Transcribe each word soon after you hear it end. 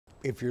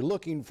If you're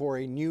looking for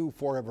a new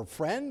forever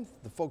friend,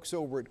 the folks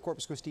over at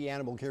Corpus Christi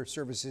Animal Care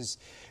Services,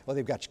 well,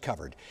 they've got you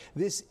covered.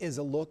 This is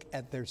a look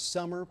at their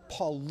Summer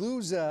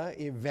Pawlooza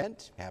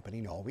event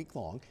happening all week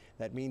long.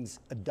 That means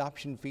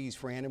adoption fees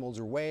for animals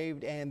are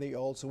waived, and they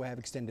also have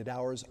extended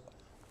hours,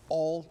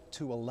 all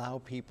to allow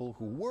people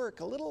who work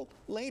a little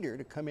later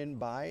to come into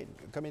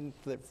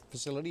the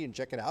facility and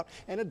check it out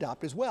and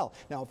adopt as well.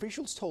 Now,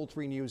 officials told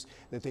 3 News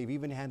that they've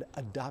even had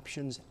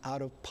adoptions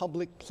out of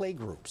public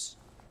playgroups.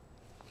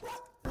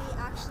 We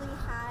actually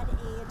had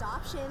an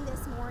adoption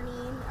this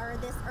morning, or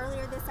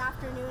earlier this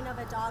afternoon, of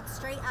a dog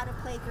straight out of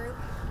playgroup.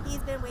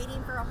 He's been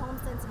waiting for a home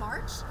since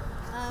March,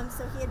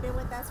 so he had been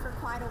with us for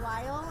quite a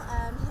while.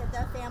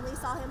 The family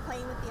saw him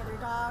playing with the other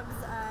dogs,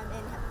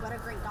 and what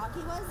a great dog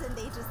he was, and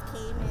they just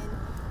came and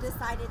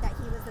decided that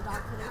he was the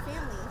dog for their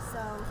family. So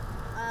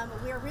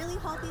we're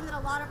really hoping that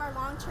a lot of our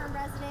long-term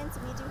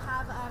residents, we do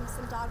have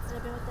some dogs that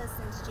have been with us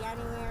since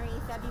January,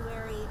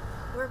 February.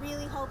 We're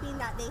really hoping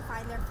that they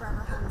find their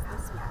forever homes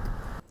this week.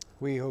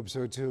 We hope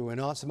so too. An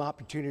awesome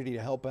opportunity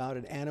to help out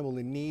an animal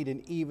in need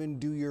and even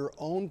do your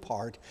own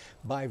part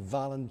by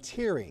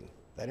volunteering.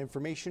 That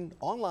information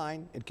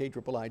online at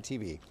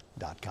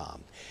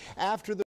KIIITV.com. After the